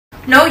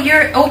No,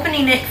 you're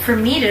opening it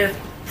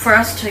for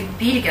us to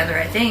be together,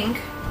 I think.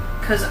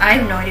 Because I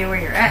have no idea where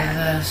you're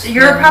at.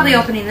 You're probably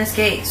opening this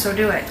gate, so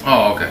do it.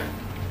 Oh, okay.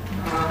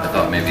 I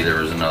thought maybe there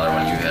was another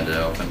one you had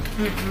to open.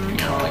 You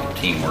know, like a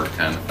teamwork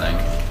kind of thing.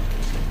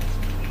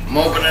 I'm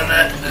opening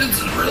it.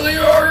 This is really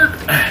hard.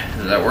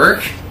 Does that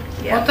work?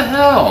 Yeah. What the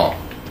hell?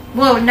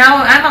 Well, now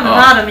I'm on the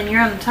bottom and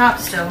you're on the top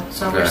still,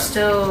 so Okay. we're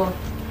still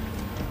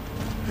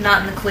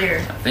not in the clear.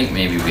 I think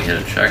maybe we hit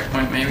a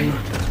checkpoint, maybe?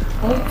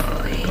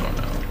 Hopefully. I don't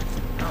know.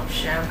 Oh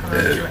shit, I'm coming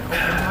to an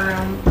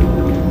open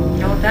room.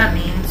 You know what that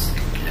means?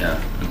 Yeah,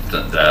 it's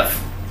death.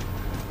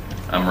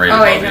 I'm right above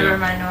you. Oh wait, never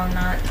mind, no I'm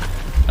not.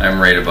 I'm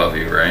right above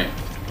you, right? I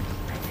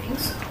think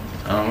so.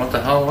 What the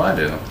hell do I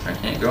do? I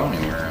can't go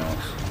anywhere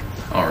else.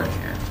 Oh, right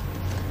here.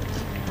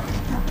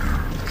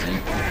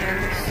 Think.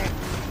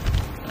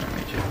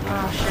 Me too.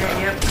 Oh shit,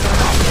 yep.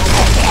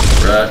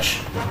 Rutch.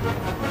 I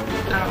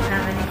don't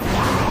have anything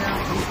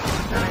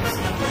that I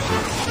see.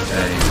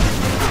 Okay.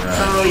 Rutch.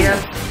 Oh, yep.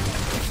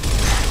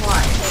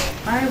 Why?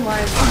 Why?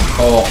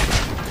 Oh.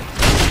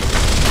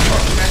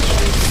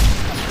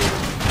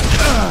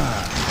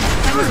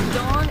 Hammer of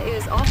Dawn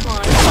is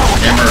offline.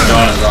 Hammer of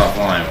Dawn is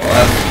offline. Well,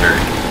 that's very...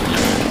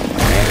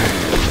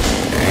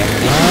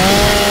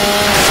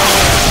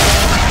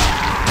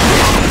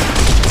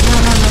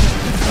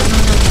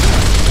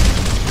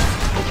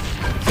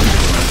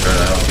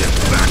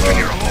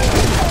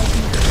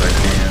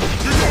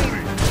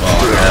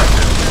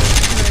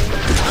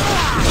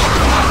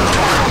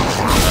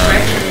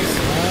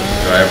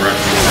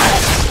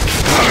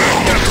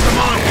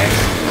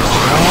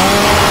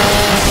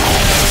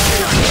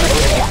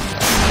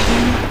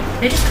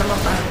 They just come up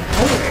out of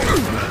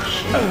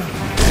nowhere.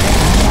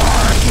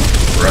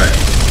 Right.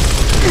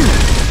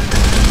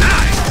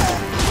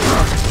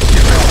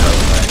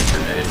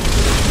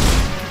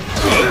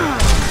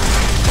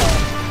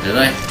 Did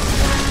I?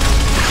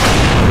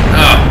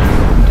 Oh!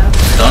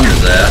 Stunned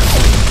his ass.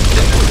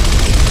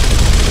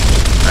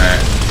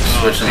 Alright.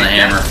 Switching the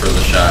hammer for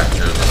the shock,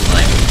 or the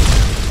snipe.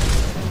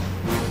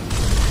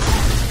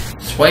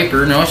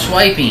 Swiper, no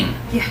swiping!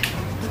 Yeah.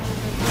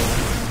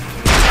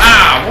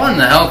 Ah! What in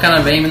the hell kind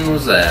of aiming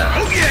was that?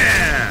 Oh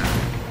yeah!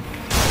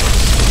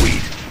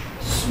 Sweet.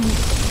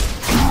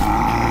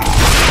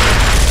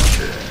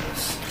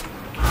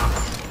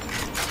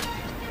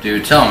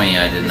 Dude, tell me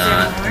I did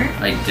not.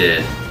 I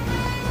did.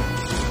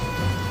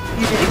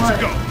 You did what?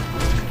 Let's go.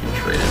 I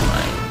traded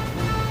my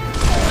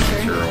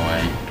answer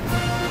away.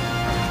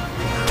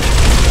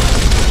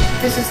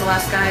 This is the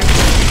last guy.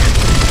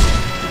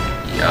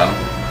 Yeah.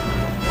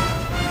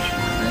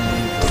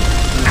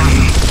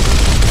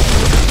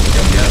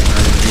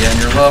 Be on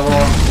your level.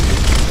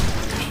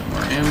 Here's some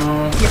more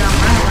ammo. Get on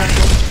my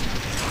level.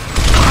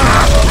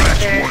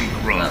 There.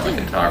 Isn't that like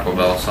a Taco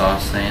Bell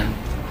sauce stand?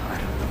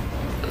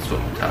 That's what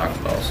the Taco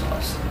Bell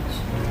sauce is.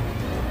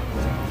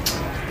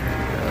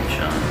 Really,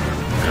 Sean?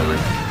 Really?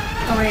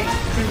 Oh wait,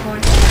 there's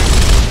one.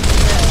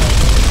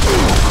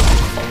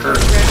 Fucker.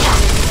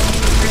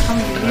 They're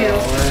coming to you.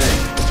 No way.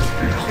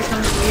 They're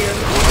coming to you.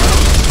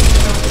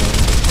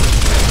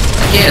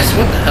 Yes,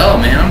 what the hell,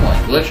 man? I'm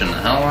like glitching the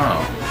hell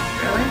out.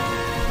 Really?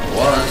 I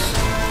was.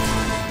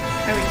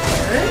 Are we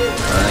good?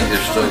 I think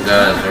there's still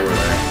guys over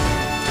there.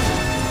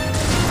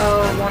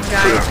 Oh, one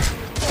guy.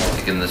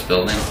 Like in this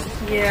building.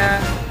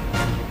 Yeah.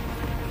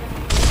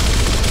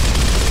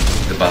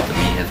 He's about to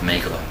meet his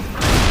maker.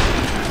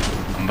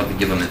 I'm about to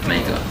give him his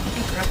maker.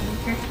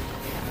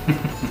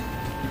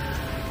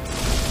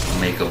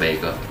 Maker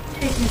baker.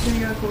 Take me to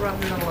your GRUB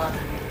Villa.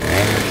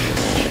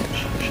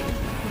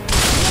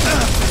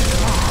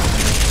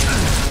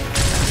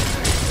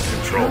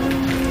 Control.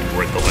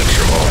 We're at the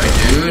lecture hall. Alright,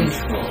 dude.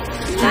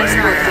 Nice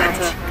work,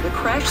 Delta. The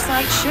crash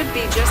site should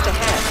be just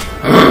ahead.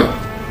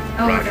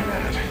 Oh, Roger that.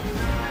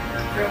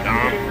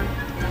 Dom,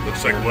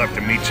 looks like we'll have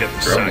to meet you at the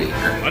GRUB site.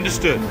 leader.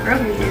 Understood. GRUB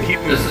leader. We'll keep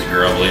This moving. is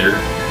GRUB leader.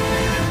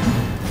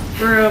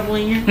 GRUB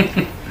leader.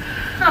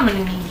 I'm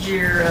gonna need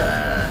your,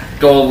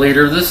 Gold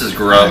leader. This is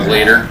GRUB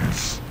leader.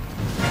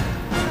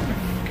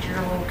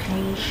 your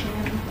location.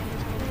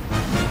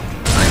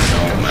 I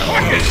know my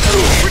location.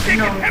 We're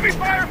taking heavy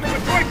fire from the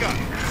Troika.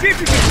 See if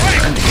you can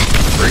fight I it. need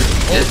to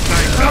freaking get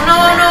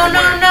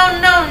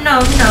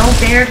No,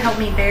 Baird, help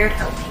me, Baird,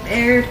 help me,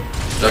 Baird.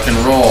 Duck and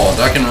roll,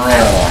 duck and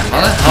roll.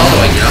 How the hell do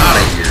I get out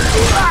of here?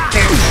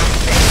 Baird.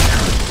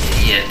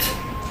 Idiot.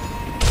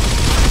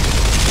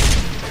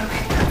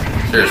 Okay.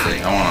 Seriously,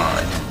 I want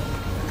out of here.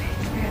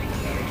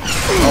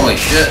 Holy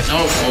shit.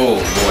 No. Oh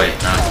boy.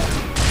 Not.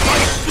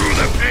 Through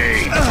the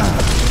pain.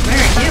 Where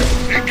are you?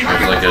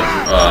 There's like a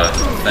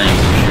thing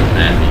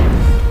shooting at me.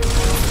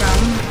 From?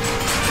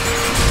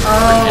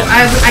 Oh,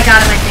 I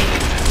got him, I think.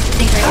 I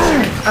think I got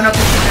him. Oh no,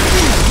 push him.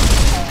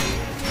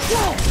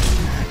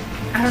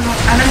 I don't know.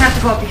 I'm gonna have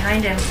to go up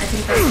behind him. I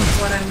think that's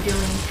what I'm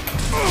doing.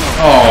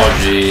 Oh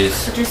jeez.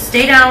 So just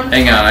stay down.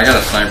 Hang on, I got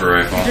a sniper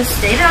rifle. Just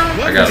stay down.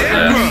 I got it.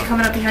 I'm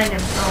coming up behind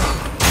him.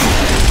 Oh.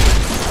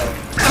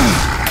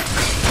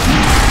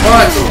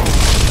 What?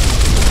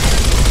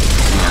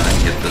 Hang on, I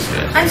can get this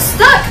guy. I'm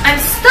stuck! I'm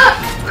stuck!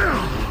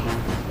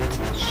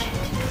 Shit.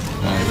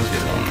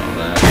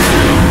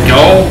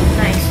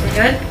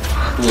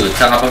 blew the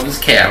top of his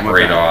cap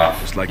right off.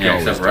 Just like Yeah, you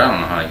except for I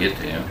don't know how to get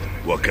to you.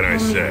 What can I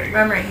say?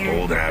 I'm right here.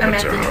 Old I'm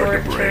habits at are the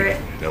hard to break. turret.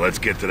 Now let's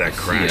get to that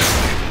crash.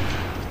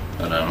 Yeah.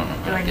 But I don't know.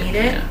 Do how I to get need to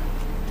it? you.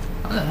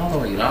 How the hell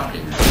do I get out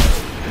of here?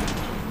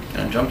 Can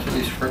I jump through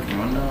these freaking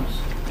windows?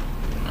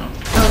 No.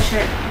 Oh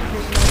shit.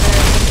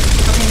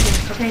 There's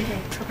propane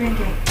tank. Propane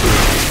tank.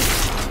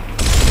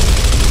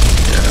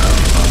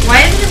 Yeah. Why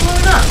isn't it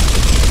blowing up?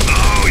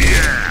 Oh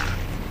yeah.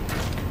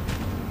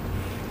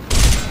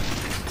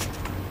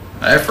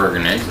 I have fur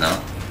grenades now.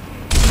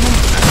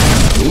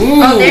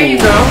 Ooh. Oh, there you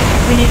go.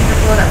 We need to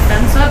blow that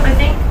fence up, I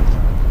think.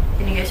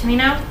 Can you get to me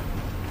now?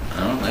 I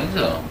don't think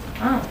so.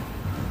 Oh.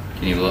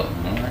 Can you look?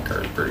 Oh, that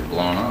car's pretty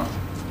blown up.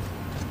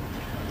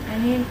 I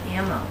need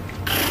ammo.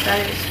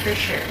 That is for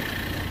sure.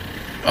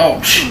 Oh,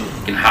 you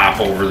can hop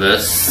over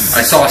this.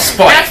 I saw a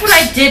spike. That's what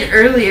I did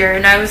earlier,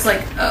 and I was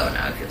like, oh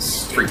no,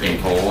 because Freaking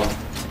cola.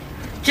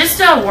 Just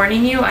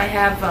warning you, I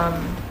have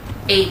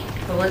 8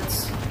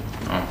 bullets.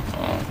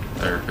 Oh,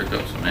 better pick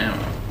up some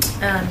ammo.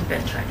 And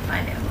been trying to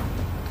find ammo.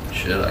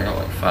 Shit, I got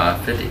like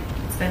 550.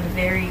 It's been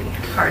very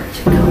hard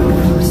to come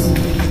across.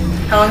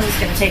 How long is this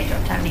going to take? Do I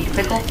have time to eat a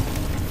pickle?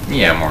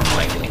 Yeah, more than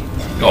likely.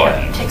 Go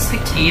ahead. It takes me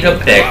Eat a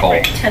pickle.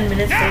 10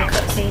 minutes for a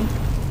cutscene.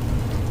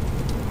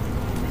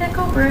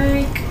 Pickle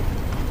break.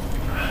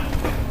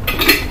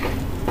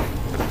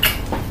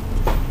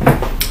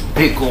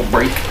 Pickle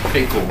break.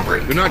 Pickle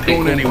break. You're not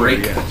Pickle going anywhere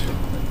break. yet.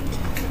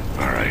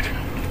 All right.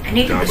 I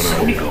need to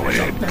Domino will go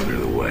ahead and clear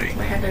the way.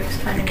 My head looks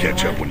kind You of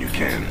catch up when you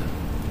can.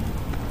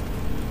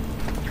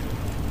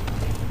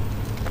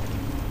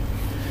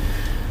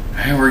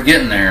 Hey, we're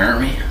getting there,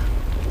 aren't we?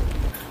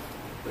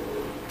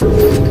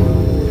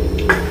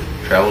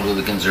 Travel to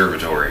the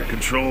conservatory.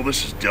 Control,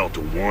 this is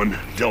Delta 1.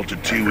 Delta 2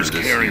 After is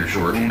this carrying here for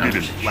short wounded and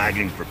conversation.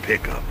 flagging for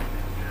pickup.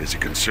 Is the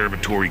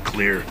conservatory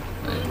clear?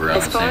 We're on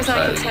As the far same as side I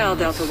of can the tell,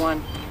 universe. Delta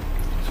 1.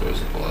 So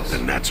it's a plus.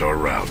 Then that's our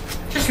route.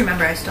 Just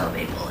remember, I still have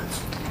 8 bullets.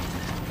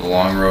 The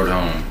long road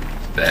home.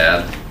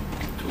 Bad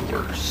to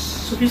worse.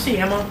 So if you see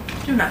ammo,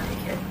 do not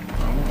take it.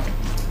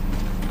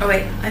 Oh, Oh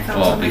wait, I found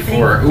well, something.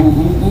 before.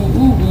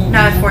 Ooh.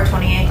 Now it's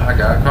 428. I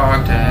got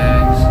cog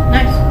tags.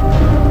 Nice.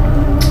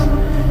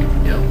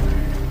 Yep.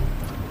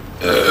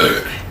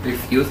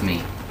 Refuse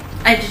me.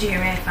 Did you hear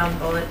me? I found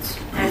bullets.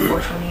 I have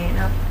 428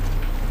 now.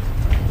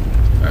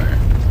 Alright.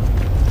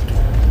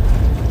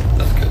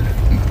 That's good.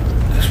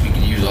 Guess we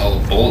can use all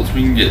the bullets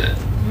we can get.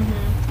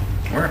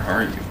 Mm-hmm. Where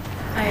are you?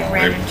 I Oh,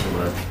 ran right. into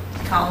a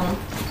column.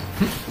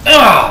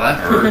 Oh, that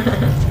hurt.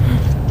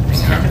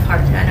 It's kind of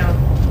hard. I know.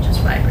 It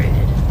just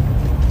vibrated.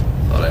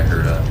 Thought I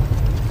heard a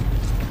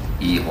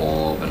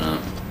E-hole open up.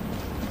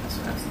 That's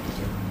what I was thinking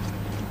too.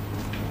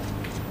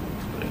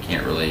 But I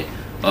can't really...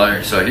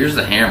 Alright, so here's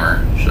the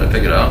hammer. Should I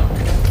pick it up?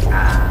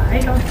 I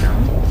don't know.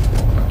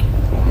 Okay,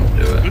 I won't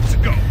do it. Let's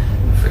go.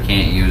 If I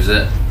can't use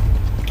it,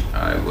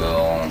 I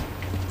will...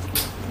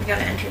 We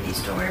gotta enter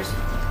these doors.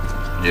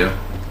 do.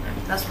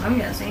 That's what I'm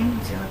guessing.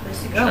 It's the only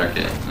place to go. Check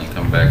it, and then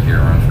come back here,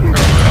 run for cover.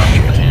 I'll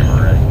get the hammer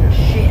ready.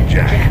 Shit.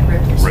 Jack,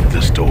 rip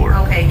this door.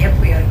 Okay, yep,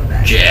 we gotta go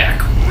back.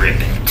 Jack, rip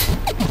it.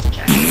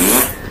 Jack.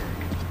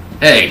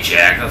 Hey,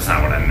 Jack, that's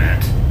not what I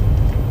meant.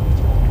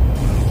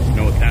 You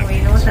know what that Well,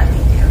 you know what that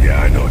means.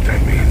 Yeah, I know what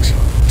that means.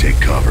 Take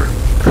cover.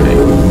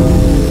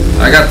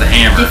 I got the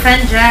hammer.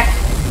 Defend Jack.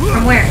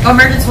 From where? Oh,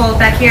 emergency hole.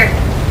 Back here.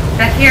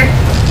 Back here.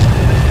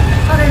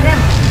 Oh, there's him.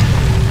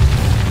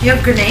 Do you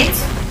have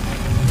grenades?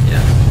 Yeah.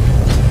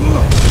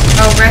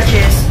 Oh,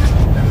 wretches.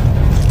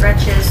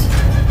 Wretches.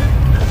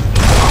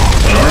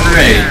 One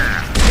grenade.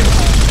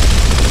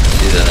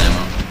 See that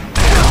ammo?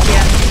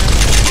 Yeah.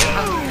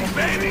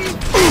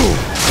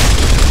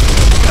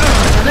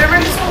 Another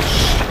emergency hole?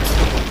 Shit.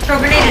 Throw a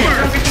grenade in it.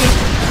 Throw a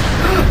grenade.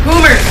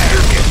 Boomers!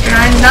 And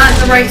I'm not in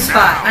the right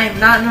spot. I am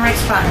not in the right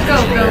spot. Go,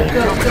 go,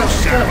 go, go, go,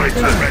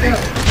 go, go.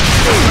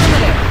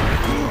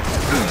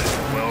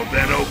 Well,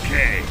 then,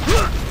 okay.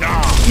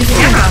 Use the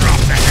camera.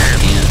 And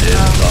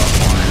it's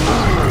offline.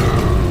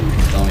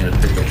 Tell me to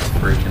pick up the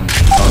freaking...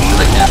 Oh, shit,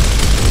 I can't.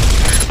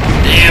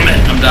 Damn it,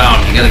 I'm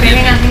down. You gotta Okay,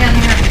 get hang on.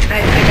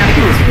 I gotta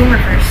get this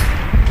boomer first.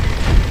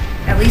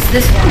 At least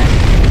this one.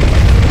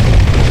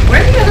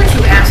 Where are the other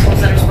 2 assholes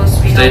that are supposed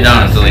to be? Stay helping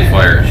down us? until he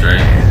fires,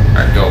 right?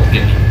 Alright, go,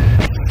 get me.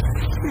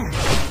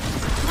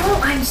 Oh,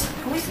 I'm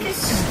always get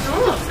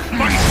stuck.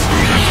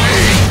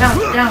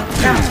 Down.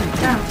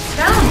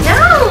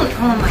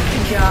 Oh my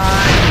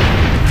god.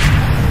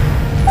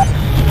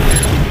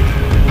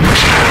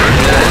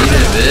 Yeah, eat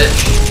it, bitch.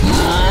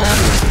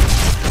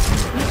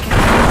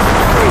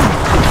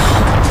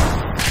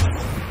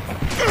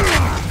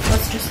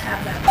 Let's just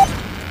have that.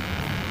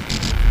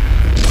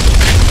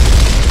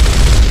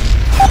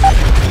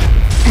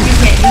 You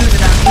can't use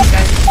it on these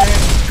guys because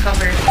they're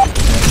covered.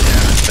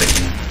 Yeah, it's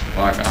taking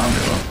lock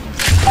onto him.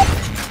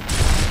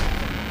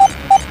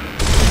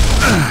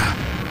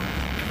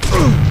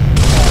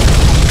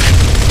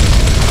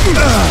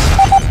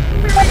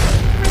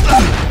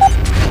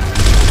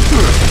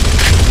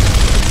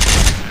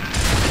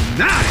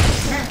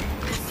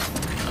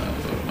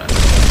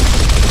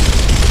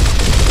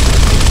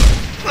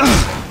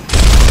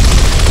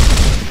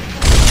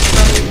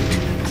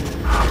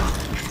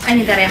 I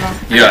need that ammo.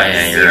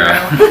 Yeah, you're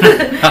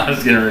I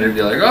was getting ready to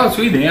be like, oh,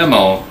 sweet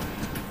ammo.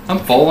 I'm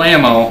full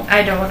ammo.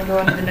 I don't want to go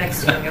into the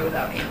next area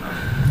without ammo.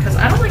 Because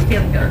I don't like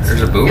feeling guns.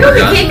 There's a boomer You only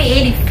gun. gave me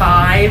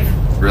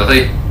 85.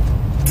 Really?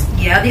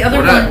 Yeah, the other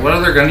one. What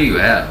other gun do you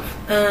have?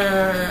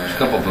 There's a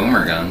couple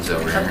boomer guns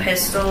over A here.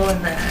 pistol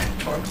and that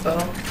torque bow.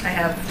 I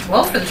have,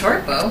 well, for the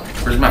torque bow.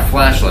 Where's my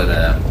flashlight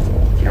at?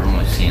 Can't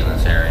really see in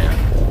this area.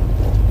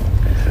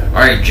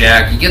 Alright,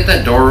 Jack, you get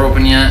that door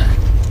open yet?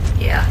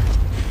 Yeah.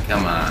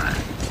 Come on.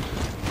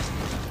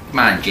 Come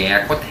on,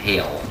 Jack, what the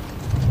hell?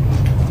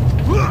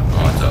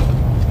 Oh, it's open.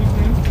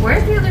 Where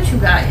are the other two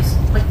guys?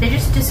 Like, they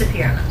just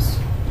disappear on us.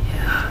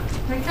 Yeah.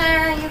 Like,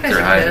 you guys They're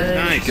are hiding. good.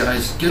 Nice. You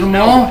guys, get them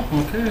all?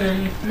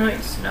 Okay. No,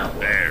 it's not.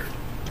 There.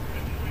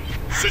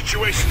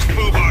 Situation's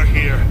Boobar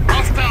here.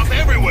 Hostiles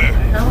everywhere.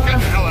 No. Get the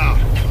hell out.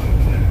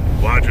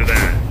 Roger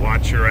that.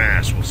 Watch your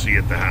ass. We'll see you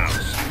at the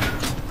house.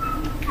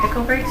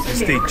 Pickle Breaks? This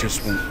day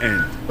just won't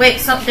end. Wait,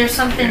 there's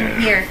something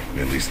here.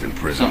 At least in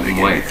prison. Something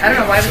they white. get I don't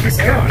know, why would this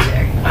arrow be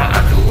there?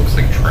 It looks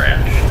like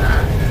trash.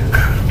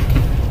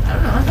 I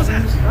don't know, I thought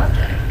something was about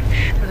that.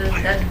 There's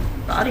a dead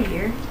body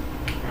here.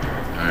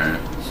 Alright,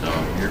 so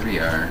here we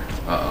are.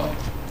 Uh-oh.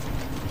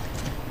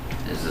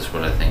 Is this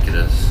what I think it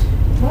is?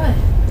 What?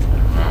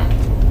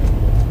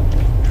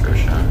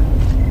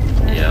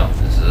 Trisha. Yeah,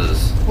 this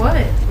is. What?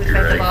 We You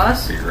fight ready? the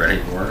boss? Are you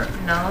ready for it?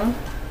 No.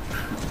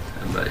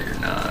 I bet you're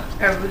not.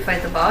 Or we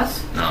fight the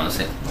boss? No, this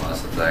ain't the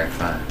boss. It's Act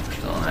 5. We're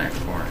still in Act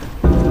 4.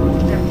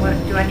 Then what?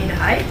 Do I need to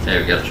hide? Hey,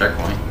 we got a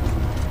checkpoint.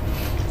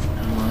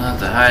 We'll have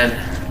to hide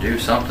or do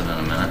something in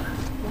a minute.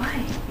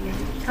 Why? You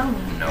didn't tell me.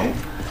 Nope.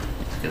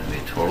 It's gonna be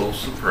a total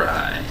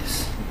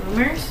surprise.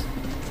 Boomers?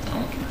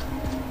 Nope.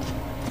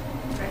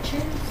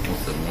 Wretches?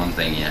 What's the one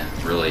thing you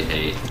really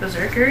hate?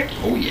 Berserker?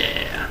 Oh,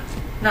 yeah.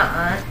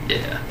 Nuh-uh.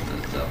 Yeah,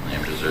 this is definitely a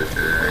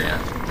berserker area.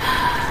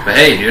 But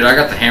hey, dude, I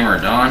got the Hammer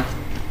of Dawn.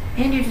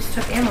 And you just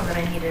took ammo that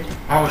I needed.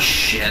 Oh,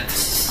 shit.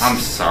 I'm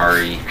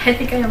sorry. I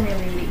think I only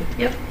have 80.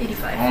 Yep,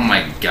 85. Oh,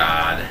 my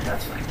God.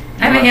 That's fine.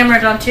 I have a hammer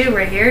on too,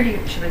 right here.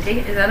 Should I take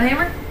it? Is that a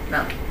hammer?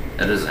 No.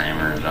 That is a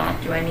Hammer of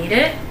Dawn. Do I need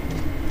it?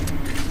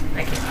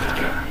 I can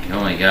take it. You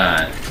only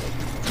got...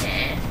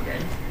 Nah,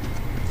 good.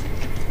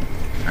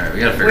 Alright, we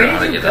gotta figure Where out how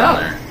did to you get go? down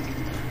there.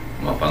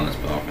 I'm up on this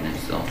balcony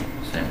still.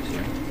 Same as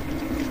you.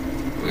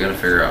 We gotta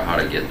figure out how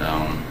to get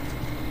down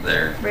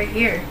there. Right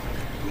here.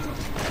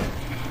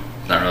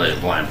 It's not really a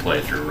blind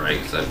playthrough, right?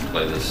 Because I've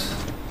played this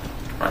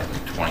probably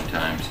like 20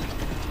 times.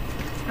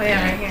 Oh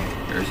yeah, right here.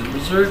 There's a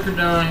berserker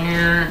down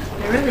here.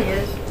 There really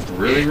is. It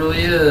really,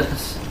 really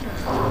is.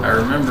 I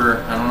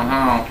remember. I don't know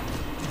how.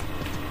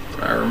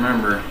 But I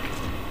remember.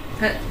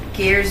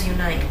 Gears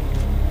unite.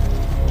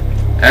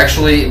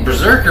 Actually,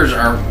 berserkers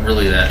aren't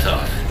really that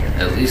tough.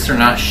 At least they're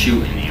not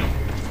shooting you.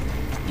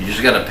 You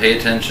just gotta pay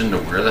attention to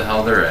where the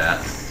hell they're at.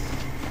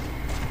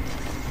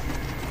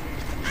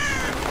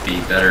 Be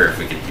better if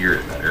we could hear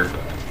it better,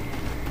 but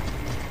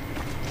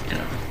you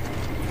know,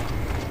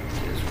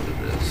 it is what it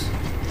is.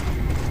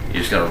 You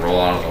just gotta roll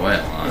out of the way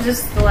a lot. Is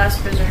this the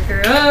last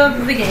berserker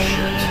of the game?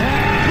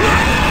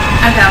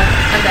 I'm down.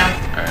 I'm down.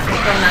 Alright. No,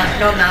 I'm not.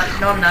 No, I'm not.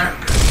 No, I'm not.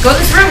 Go in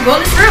this room. Go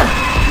in this room.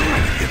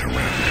 Get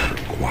around her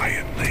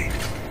quietly.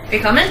 Are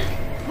you coming?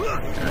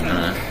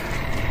 And,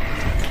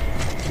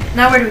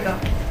 Now where do we go?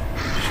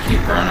 just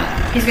keep running.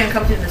 He's gonna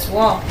come through this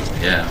wall.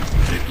 Yeah,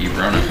 just keep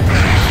running. I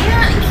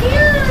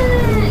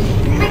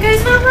can't. My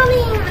guy's not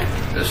running.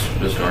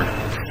 This door.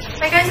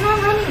 My guy's not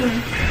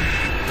running.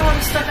 Oh,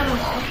 I'm stuck on the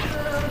wall.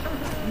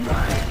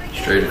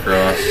 Straight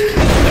across.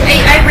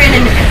 Hey, I ran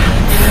into him.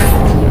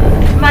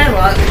 My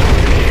luck.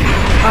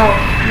 Oh,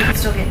 you can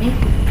still get me?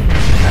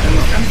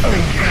 I'm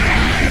sorry.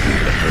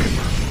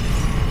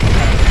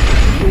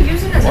 What are you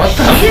using as What a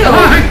the shield?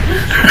 fuck?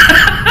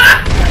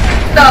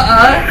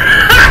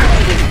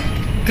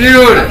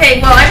 Dude!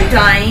 Okay, well, I'm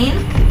dying.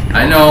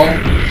 I know.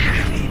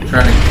 I'm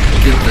trying to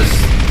get this.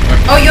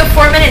 Oh, you have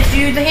 4 minutes.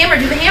 Do the hammer.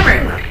 Do the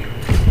hammer.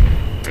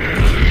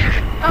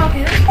 Oh,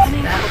 okay, that's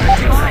fine.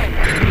 That's fine.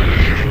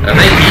 I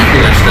think he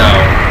glitched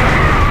out.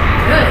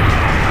 Good.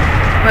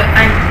 But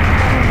I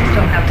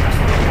don't have enough.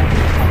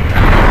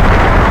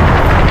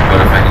 What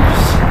if I can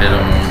just hit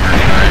him one more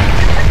time?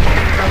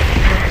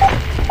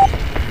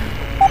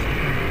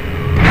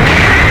 Maybe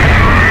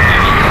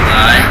he'll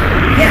die.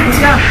 Yeah, he's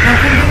gone. Now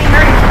come get me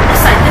hurry. This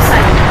side, this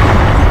side.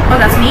 Oh,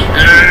 that's me?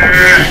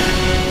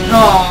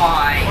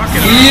 Oh,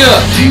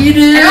 Yeah, he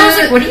did. and I was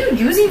like, what are you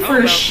using for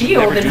a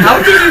shield? And how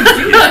did you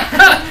do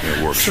that?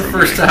 It works It's the for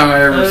first time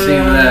I ever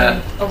seen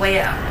that. A way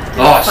out.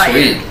 Oh, Fire.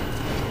 sweet.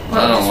 Well,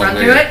 I don't just look run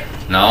like through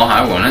it? No,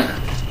 I wouldn't.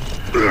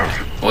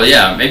 Well,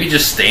 yeah, maybe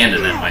just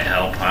standing it might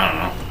help. I don't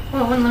know.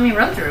 Well, it wouldn't let me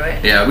run through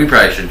it. Yeah, we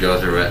probably should go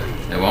through it.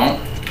 It won't?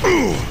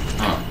 Oh,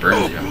 it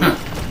burns you.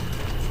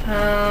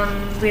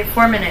 We have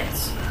 4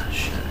 minutes.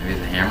 Shit, maybe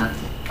the hammer?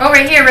 Oh,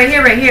 right here, right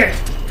here, right here.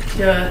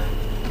 Duh.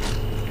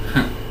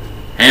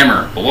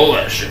 Hammer, blow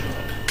that shit up.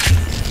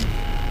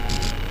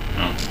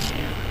 Oh, it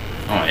can't.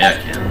 Oh, yeah,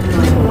 it can.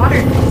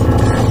 Water.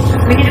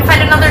 We need to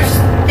find another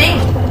thing.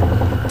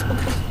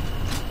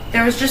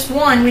 There was just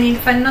one. We need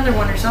to find another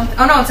one or something.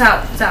 Oh, no, it's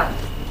out. It's out.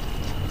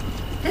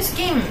 This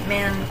game,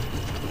 man,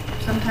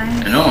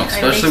 sometimes... I know,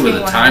 especially with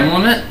a time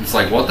limit. It's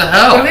like, what the What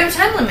hell? do we have a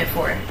time limit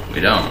for? We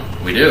don't.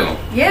 We do.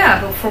 Yeah,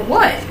 but for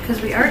what?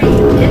 Because we already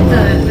hit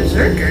the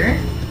Berserker.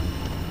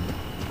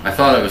 I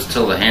thought it was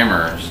till the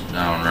hammer's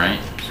down, right?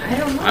 I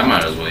don't know. I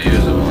might as well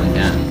use it while I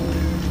can.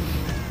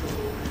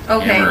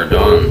 Okay. Hammer of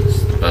Dawn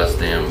is the best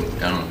damn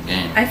gun in the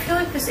game. I feel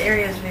like this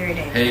area is very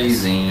dangerous. Hey,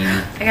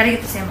 Zine. I gotta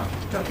get this ammo.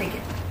 Don't take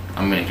it.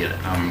 I'm gonna get it.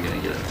 I'm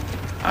gonna get it.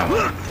 I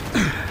will.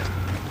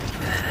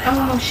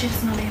 Oh shit,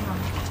 it's not ammo.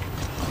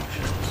 Oh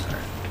shit,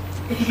 sorry.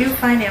 If you do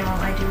find ammo,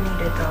 I do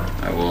need it though.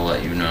 I will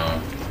let you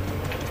know.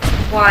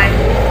 Why?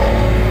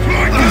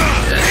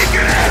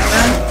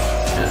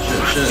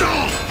 Shit.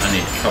 I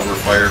need cover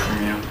fire from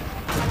you.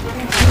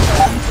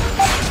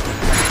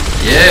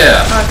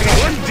 Yeah! Oh, I forgot.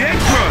 One dead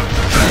grub.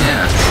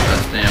 Yeah,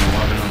 best damn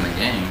weapon in the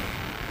game.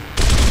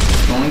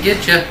 It's gonna get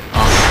you.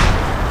 Oh,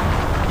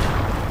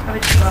 How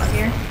would you go out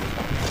here?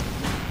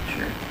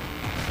 sure.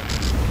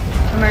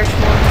 Merge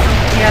hole.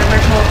 Yeah,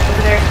 merge hole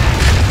over there.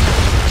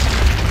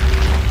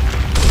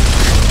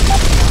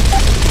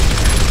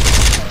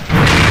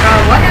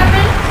 What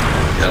happened?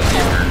 Got the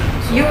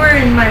emergency. You were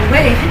in my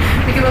way.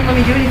 Like it wouldn't let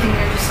me do anything.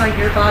 You're just like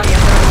your body. I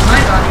thought it was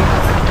my body. I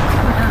was like, what's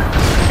going on?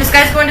 This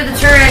guy's going to the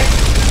turret.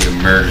 The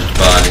emerged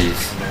bodies.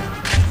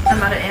 I'm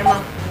out of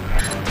ammo.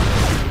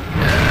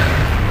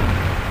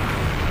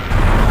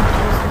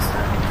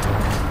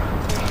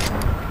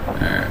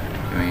 Alright,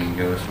 can we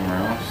go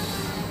somewhere else?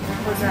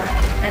 What's that?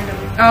 End of.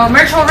 Oh,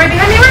 merge hole right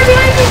behind me! Right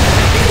behind me!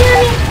 Right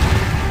behind me!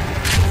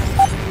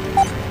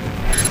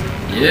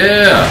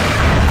 Yeah!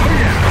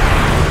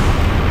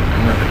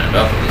 I'm ripping it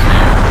up with this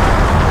hammer.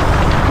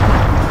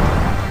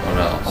 What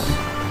else?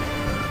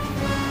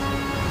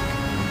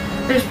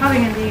 There's probably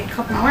gonna be a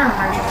couple more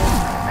merge holes.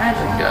 That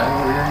Imagine. guy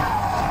over here?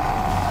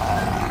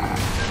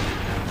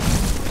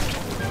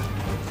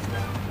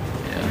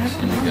 Yeah, I've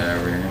seen the guy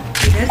over here.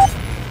 You did?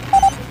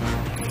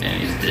 And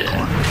he's dead.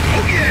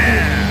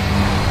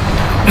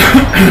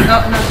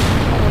 Oh, no.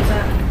 What was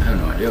that? I have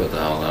no idea what the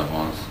hell that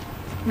was.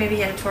 Maybe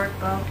he had a torque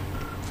bow.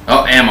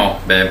 Oh, ammo,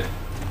 babe.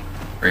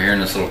 Right here in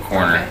this little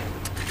corner. Okay.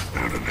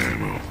 Out of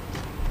ammo.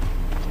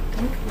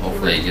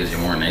 Hopefully it gives you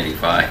more than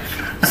 85.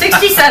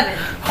 67!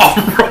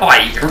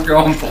 Alright, you're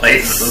going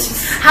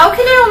places. How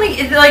can I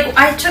only, like,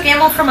 I took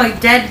ammo from a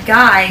dead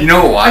guy. You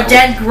know what? A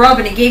dead grub,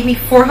 and it gave me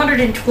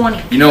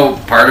 420. You know,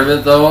 part of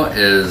it though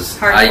is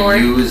Hardcore.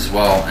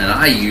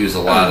 I use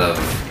a lot of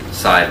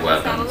side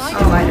weapons.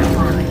 Oh, I don't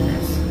want like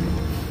this.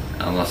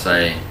 Unless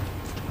I...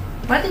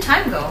 Why'd the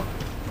time go?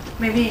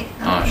 Maybe...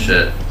 Oh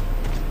shit.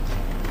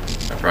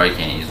 I probably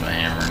can't use my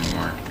hammer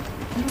anymore.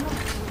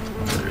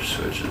 Better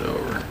switch it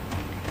over.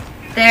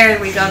 There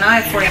we go, now I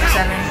have 47.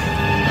 Oh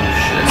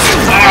shit.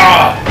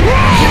 Ah!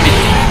 Get me!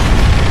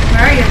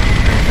 Where are you?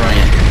 I'm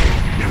trying.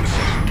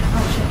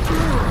 Oh shit.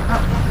 Oh.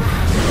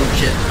 Oh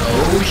shit.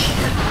 Oh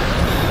shit.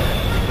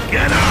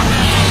 Get up.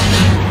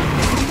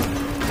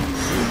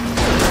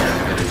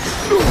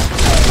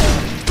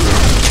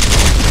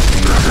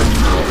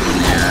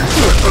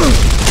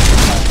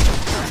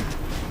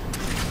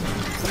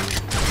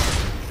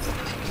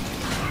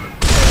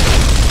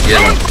 Get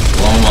him.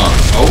 Blow him up.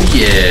 Oh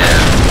yeah.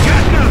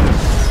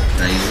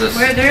 Can I use this?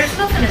 Where, there's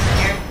nothing in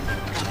here.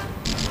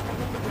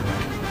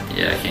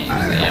 Yeah, I can't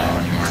use the ammo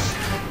anymore.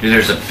 Dude,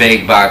 there's a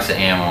big box of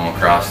ammo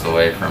across the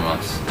way from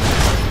us.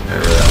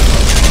 Wherever that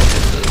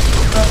focus is.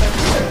 Okay.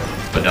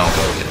 But don't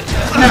go get it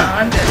yet. No,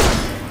 I'm good.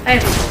 I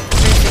have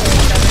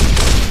 367.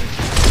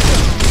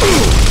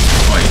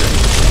 Oh, you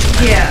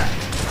did. Yeah.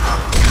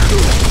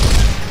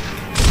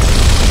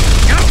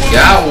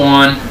 Got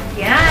one.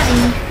 Yeah.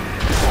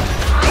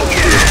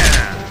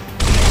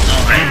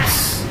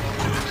 Nice.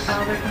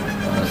 Oh, they're coming.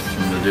 That's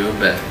something to do with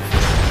that.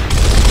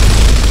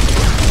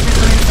 They're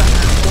coming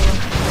somehow.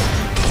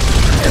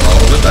 Getting a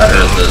little bit better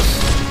at this.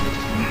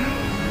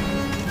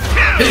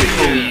 Hey,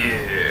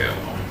 yeah.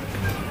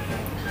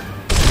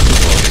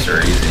 Focus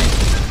are easy.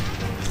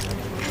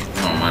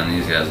 I don't mind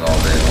these guys all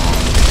day long.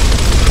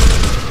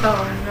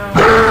 Oh no.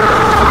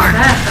 What's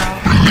that though?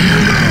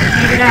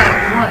 Get it out.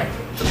 What?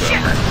 The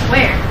bummer.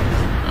 Where?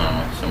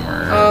 Oh,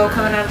 somewhere. Oh, over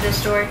coming here. out of this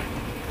door.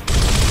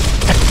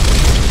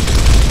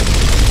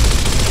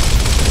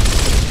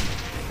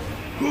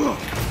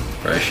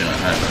 Probably shouldn't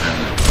hide behind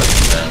that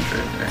fucking bench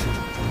right there.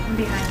 I'm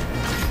behind it.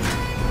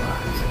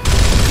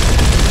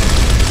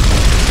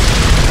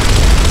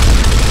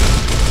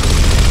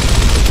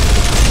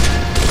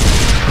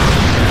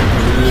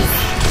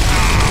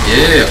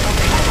 Yeah.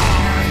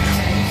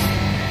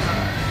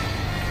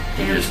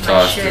 He Damn, just my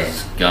tossed shit.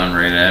 his gun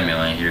right at me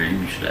like, here,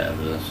 you should have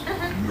this.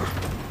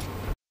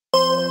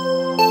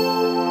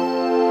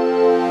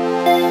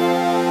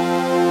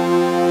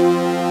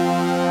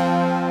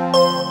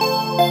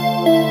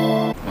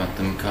 Want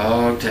them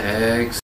cog tags?